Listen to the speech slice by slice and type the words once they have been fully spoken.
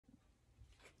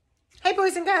Hey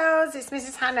boys and girls, it's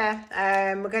Mrs. Hannah.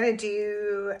 We're going to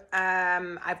do,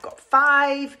 I've got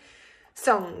 5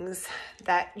 songs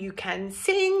that you can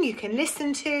sing, you can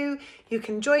listen to, you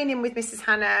can join in with Mrs.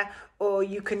 Hannah, or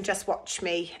you can just watch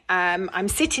me. I'm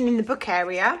sitting in the book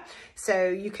area, so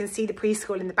you can see the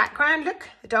preschool in the background. Look,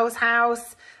 the doll's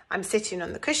house. I'm sitting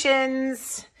on the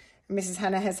cushions. Mrs.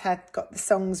 Hannah has got the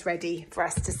songs ready for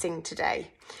us to sing today.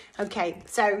 Okay,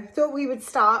 so thought we would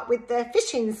start with the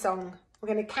fishing song.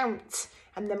 We're going to count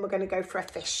and then we're going to go for a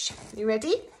fish. You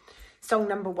ready? Song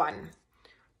number 1.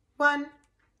 1,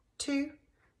 2,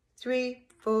 3,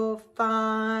 4,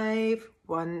 5.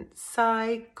 Once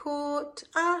I caught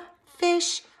a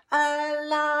fish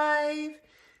alive.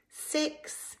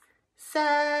 6,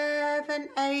 7,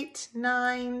 8,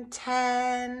 9,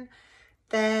 10.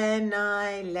 Then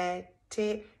I let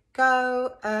it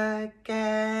go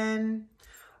again.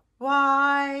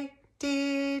 Why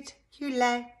did you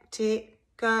let it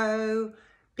go?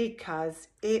 Because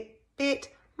it bit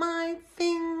my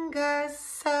finger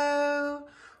so.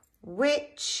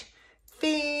 Which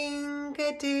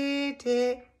finger did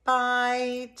it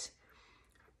bite?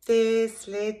 This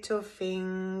little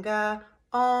finger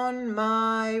on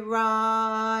my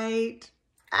right.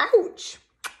 Ouch!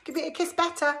 Give it a kiss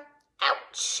better.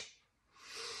 Ouch!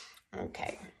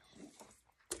 Okay.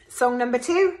 Song number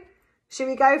 2. Should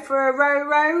we go for a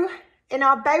row in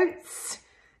our boats?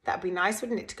 That'd be nice,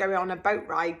 wouldn't it, to go on a boat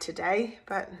ride today,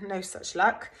 but no such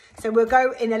luck. So we'll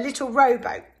go in a little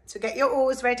rowboat. So get your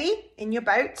oars ready in your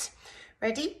boat.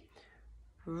 Ready?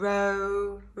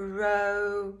 Row,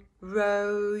 row,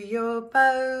 row your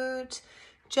boat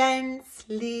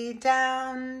gently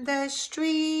down the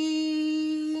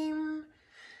stream.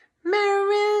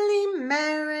 Merrily,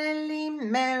 merrily,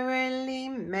 merrily,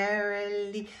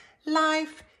 merrily,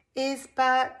 life is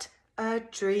but a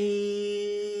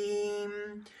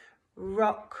dream.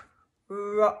 Rock,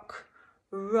 rock,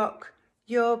 rock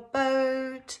your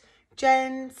boat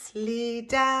gently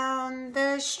down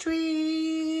the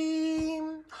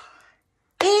stream.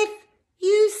 If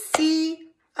you see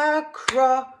a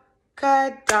crocodile,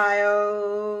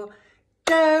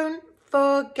 don't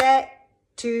forget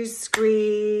to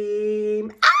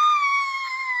scream. Ah!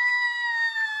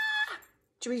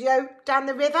 Should we go down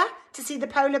the river to see the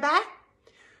polar bear?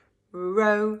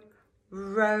 Row,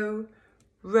 row,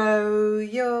 row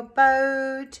your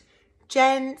boat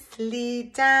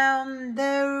gently down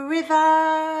the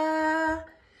river.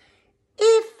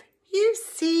 If you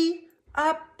see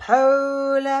a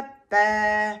polar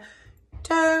bear,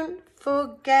 don't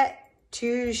forget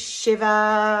to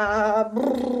shiver.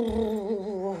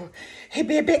 It'd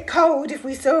be a bit cold if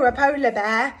we saw a polar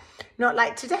bear. Not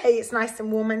like today, it's nice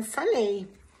and warm and sunny.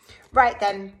 Right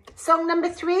then, song number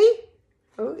 3.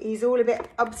 Oh, he's all a bit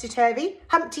upsy-turvy.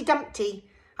 Humpty Dumpty.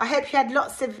 I hope you had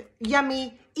lots of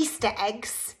yummy Easter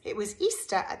eggs. It was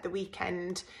Easter at the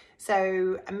weekend,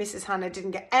 so Mrs. Hannah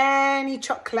didn't get any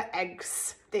chocolate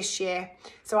eggs this year.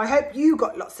 So I hope you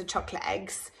got lots of chocolate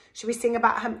eggs. Should we sing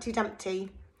about Humpty Dumpty?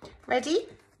 Ready?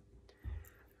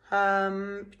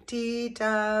 Humpty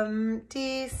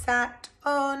Dumpty sat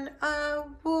on a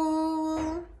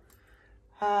wall.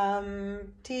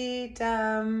 Humpty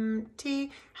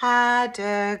Dumpty had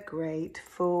a great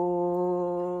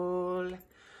fall.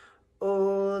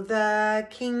 All the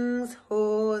king's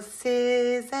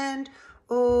horses and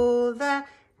all the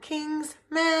king's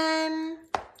men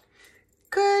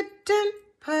couldn't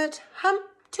put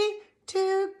Humpty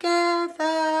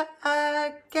together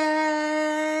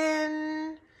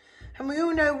again. And we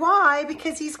all know why,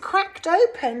 because he's cracked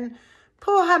open.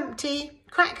 Poor Humpty,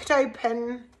 cracked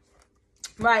open.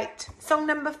 Right, song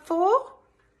number 4.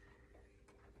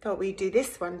 Thought we'd do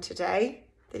this one today.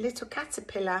 The little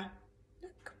caterpillar.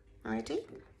 Look, ready?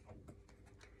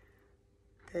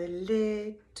 The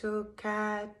little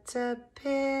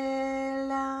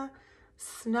caterpillar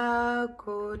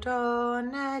snuggled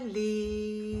on a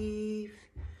leaf,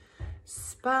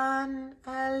 spun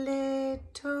a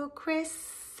little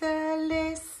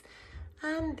chrysalis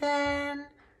and then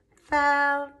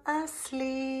fell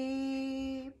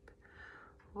asleep.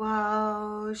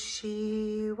 While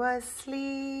she was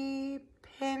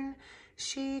sleeping,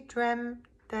 she dreamt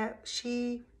that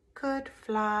she could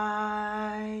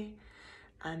fly.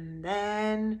 And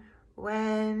then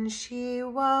when she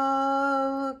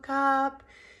woke up,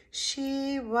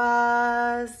 she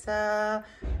was a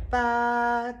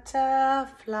butterfly.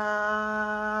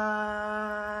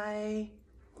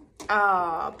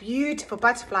 Ah, beautiful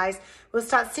butterflies. We'll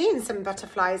start seeing some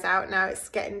butterflies out now. It's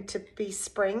getting to be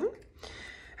spring.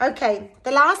 Okay,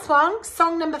 the last one,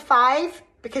 song number 5,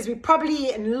 because we've probably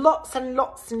eaten lots and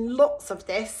lots and lots of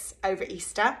this over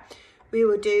Easter. we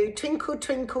will do Twinkle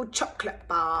Twinkle Chocolate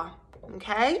Bar,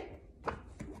 okay?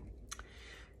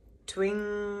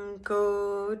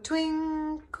 Twinkle,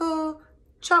 twinkle,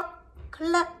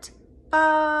 chocolate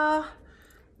bar,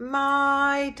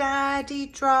 my daddy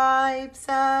drives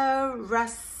a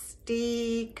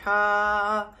rusty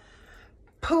car.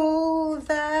 Pull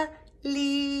the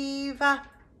lever,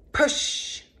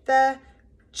 push the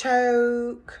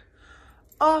choke,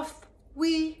 off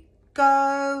we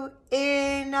go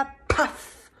in a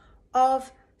puff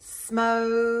of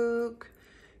smoke.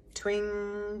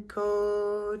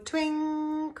 Twinkle,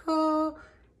 twinkle,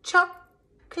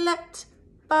 chocolate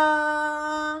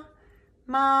bar,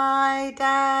 my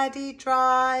daddy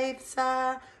drives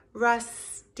a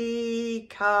rusty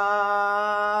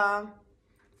car.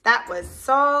 That was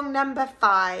song number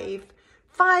 5.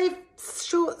 5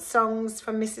 short songs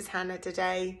from Mrs. Hannah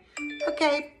today.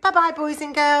 Okay, bye-bye, boys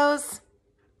and girls.